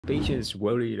Patients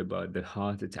worried about the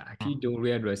heart attack. If you don't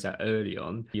readdress that early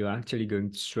on, you're actually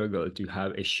going to struggle to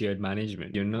have a shared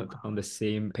management. You're not on the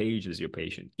same page as your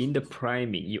patient. In the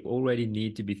priming, you already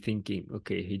need to be thinking,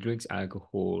 okay, he drinks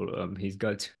alcohol, he's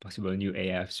got possible new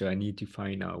AF, so I need to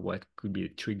find out what could be the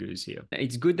triggers here.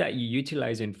 It's good that you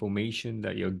utilize information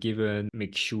that you're given,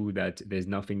 make sure that there's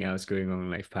nothing else going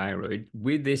on like thyroid.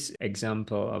 With this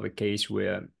example of a case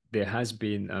where there has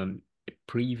been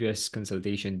previous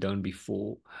consultation done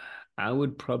before, I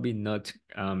would probably not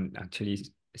actually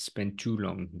spend too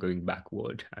long going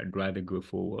backward. I'd rather go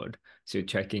forward. So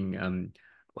checking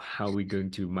how we're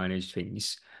going to manage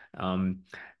things. Um,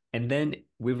 and then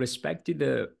with respect to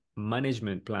the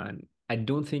management plan, I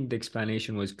don't think the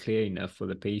explanation was clear enough for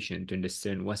the patient to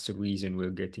understand what's the reason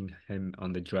we're getting him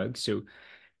on the drug. So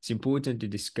it's important to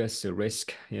discuss the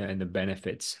risk, yeah, and the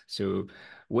benefits. So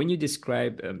when you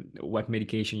describe what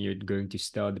medication you're going to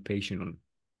start the patient on,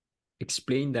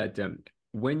 explain that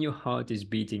when your heart is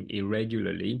beating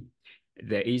irregularly,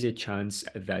 there is a chance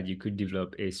that you could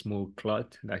develop a small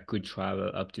clot that could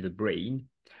travel up to the brain.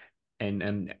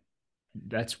 And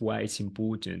that's why it's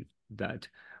important that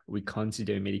we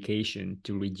consider medication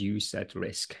to reduce that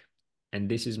risk. And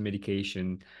this is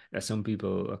medication that some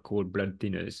people are called blood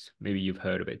thinners. Maybe you've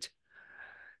heard of it.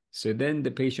 So then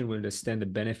the patient will understand the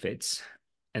benefits.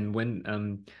 And when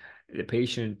the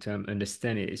patient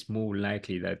understand it, it's more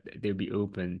likely that they'll be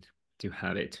open to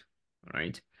have it,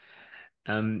 right?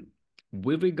 Um,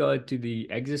 with regard to the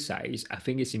exercise, I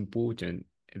think it's important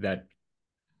that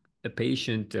a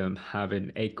patient have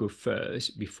an echo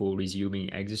first before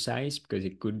resuming exercise because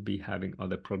it could be having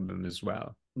other problems as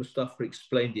well. Mustafa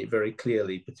explained it very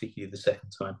clearly, particularly the second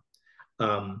time,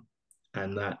 um,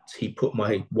 and that he put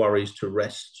my worries to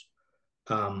rest.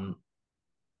 Um,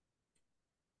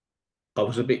 I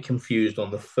was a bit confused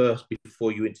on the first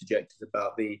before you interjected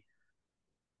about the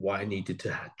why I needed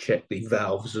to check the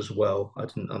valves as well. I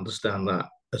didn't understand that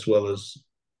as well as,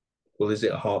 well, is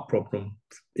it a heart problem?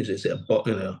 Is it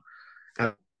a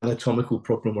anatomical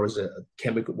problem, or is it a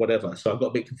chemical, whatever? So I got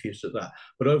a bit confused at that.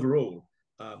 But overall,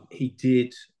 he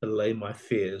did allay my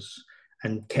fears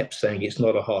and kept saying it's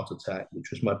not a heart attack, which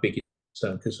was my biggest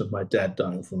concern because of my dad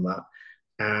dying from that.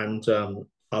 And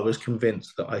I was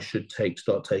convinced that I should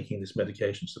start taking this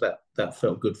medication. So that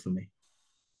felt good for me.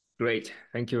 Great.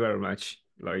 Thank you very much,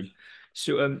 Lloyd.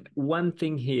 So one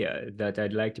thing here that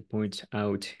I'd like to point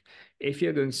out, if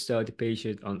you're going to start a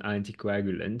patient on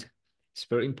anticoagulant, it's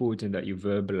very important that you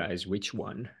verbalize which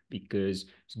one because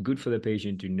it's good for the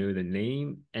patient to know the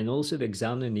name and also the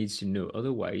examiner needs to know.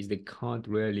 Otherwise, they can't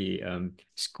really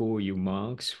score you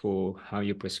marks for how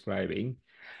you're prescribing.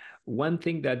 One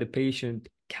thing that the patient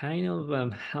kind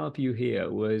of help you here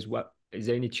was what is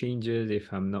there any changes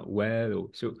if I'm not well? Or,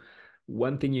 so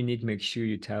one thing you need to make sure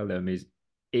you tell them is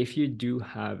if you do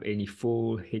have any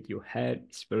fall, hit your head,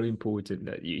 it's very important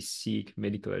that you seek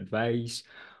medical advice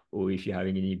or if you're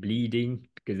having any bleeding,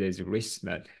 because there's a risk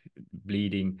that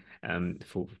bleeding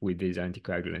for with these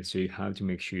anticoagulants. So you have to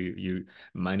make sure you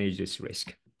manage this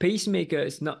risk. Pacemaker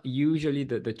is not usually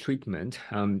the treatment.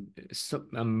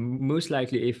 Most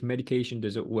likely, if medication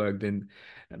doesn't work, then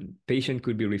patient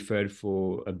could be referred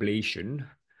for ablation.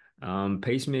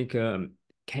 Pacemaker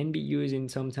can be used in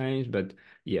sometimes, but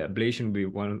yeah, ablation would be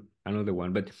one another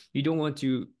one. But you don't want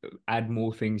to add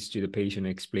more things to the patient,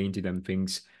 explain to them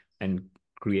things, and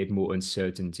create more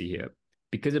uncertainty here.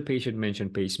 Because a patient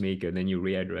mentioned pacemaker, then you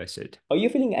readdress it. Are you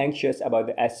feeling anxious about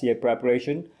the SCA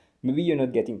preparation? Maybe you're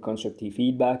not getting constructive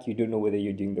feedback, you don't know whether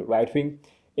you're doing the right thing.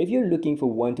 If you're looking for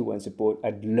one-to-one support,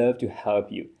 I'd love to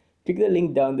help you. Click the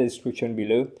link down the description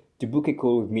below to book a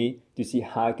call with me to see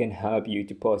how I can help you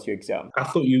to pass your exam. I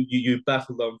thought you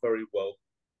battled on very well,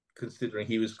 considering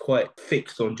he was quite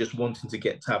fixed on just wanting to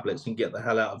get tablets and get the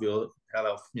hell out of your hell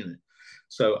out, you know.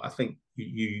 So I think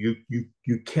you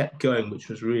kept going, which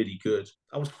was really good.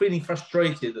 I was feeling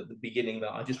frustrated at the beginning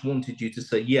that I just wanted you to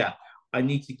say, yeah, I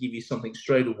need to give you something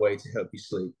straight away to help you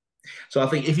sleep. So I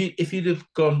think if you'd have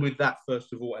gone with that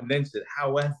first of all and then said,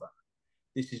 however,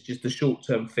 this is just a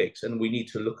short-term fix and we need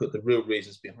to look at the real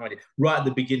reasons behind it right at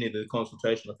the beginning of the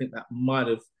consultation, I think that might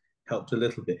have helped a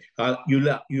little bit. You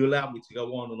allowed me to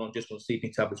go on and on just on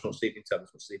sleeping tablets, on sleeping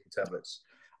tablets, on sleeping tablets.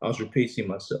 I was repeating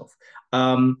myself.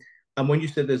 And when you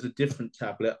said there's a different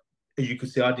tablet, as you can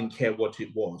see, I didn't care what it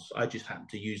was. I just happened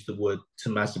to use the word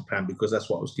temazepam because that's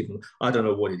what I was given. I don't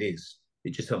know what it is.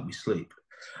 It just helped me sleep.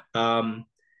 Um,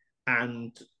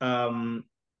 and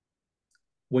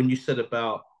when you said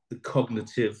about the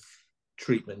cognitive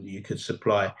treatment that you could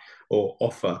supply or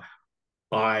offer,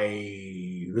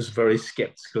 I was very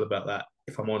skeptical about that,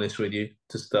 if I'm honest with you,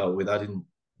 to start with. I didn't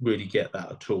really get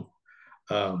that at all.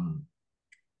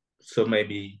 So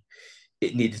maybe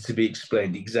it needed to be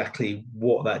explained exactly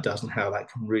what that does and how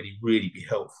that can really, really be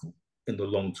helpful in the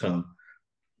long term.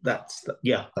 That's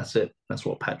it. That's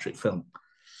what Patrick felt.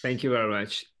 Thank you very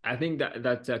much. I think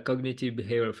that cognitive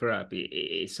behavioral therapy,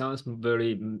 it sounds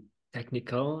very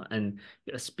technical, and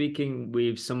you're speaking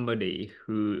with somebody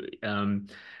who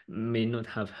may not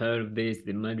have heard of this,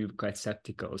 they might be quite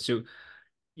skeptical. So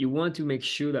you want to make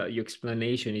sure that your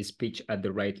explanation is pitched at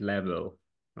the right level.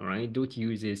 All right, don't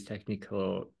use these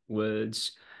technical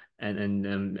words.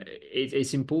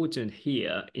 It's important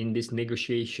here in this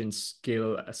negotiation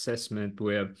skill assessment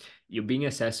where you're being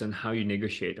assessed on how you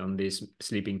negotiate on this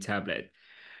sleeping tablet.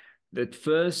 That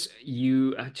first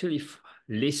you actually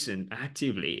listen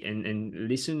actively and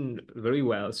listen very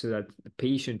well so that the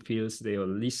patient feels they are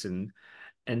listened,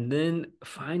 and then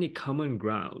find a common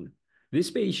ground.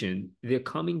 This patient, they're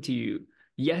coming to you.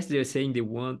 Yes, they're saying they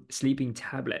want sleeping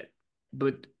tablet,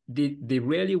 but they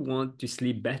really want to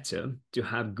sleep better, to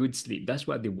have good sleep. That's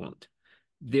what they want.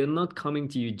 They're not coming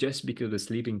to you just because of the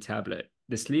sleeping tablet.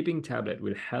 The sleeping tablet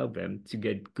will help them to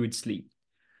get good sleep.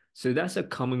 So that's a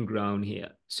common ground here.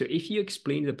 So if you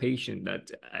explain to the patient that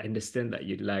I understand that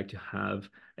you'd like to have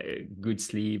a good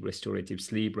sleep, restorative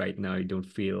sleep right now, you don't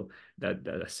feel that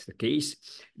that's the case,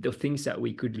 the things that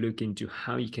we could look into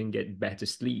how you can get better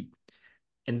sleep.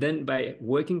 And then by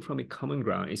working from a common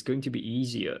ground, it's going to be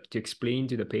easier to explain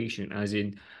to the patient, as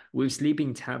in with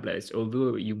sleeping tablets,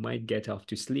 although you might get off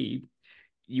to sleep,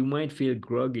 you might feel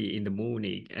groggy in the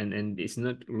morning and it's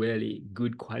not really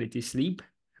good quality sleep.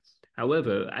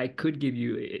 However, I could give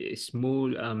you a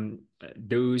small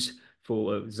dose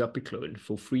for Zopiclone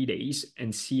for 3 days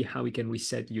and see how we can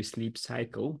reset your sleep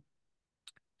cycle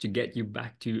to get you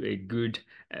back to a good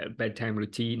bedtime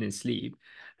routine and sleep.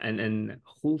 And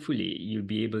hopefully you'll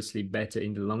be able to sleep better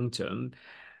in the long term.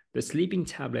 The sleeping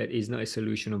tablet is not a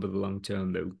solution over the long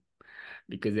term though,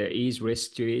 because there is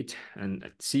risk to it. And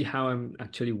see how I'm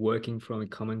actually working from a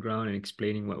common ground and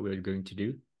explaining what we're going to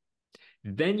do.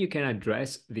 Then you can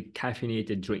address the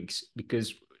caffeinated drinks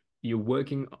because you're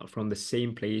working from the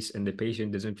same place and the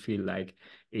patient doesn't feel like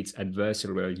it's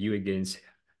adversarial, you against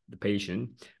the patient,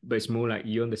 but it's more like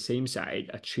you're on the same side,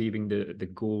 achieving the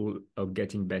goal of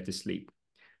getting better sleep.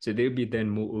 So they'll be then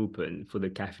more open for the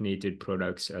caffeinated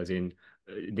products, as in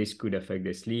this could affect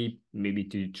their sleep, maybe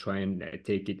to try and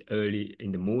take it early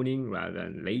in the morning rather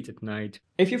than late at night.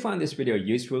 If you found this video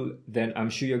useful, then I'm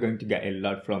sure you're going to get a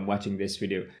lot from watching this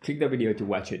video. Click the video to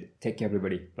watch it. Take care,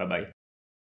 everybody. Bye-bye.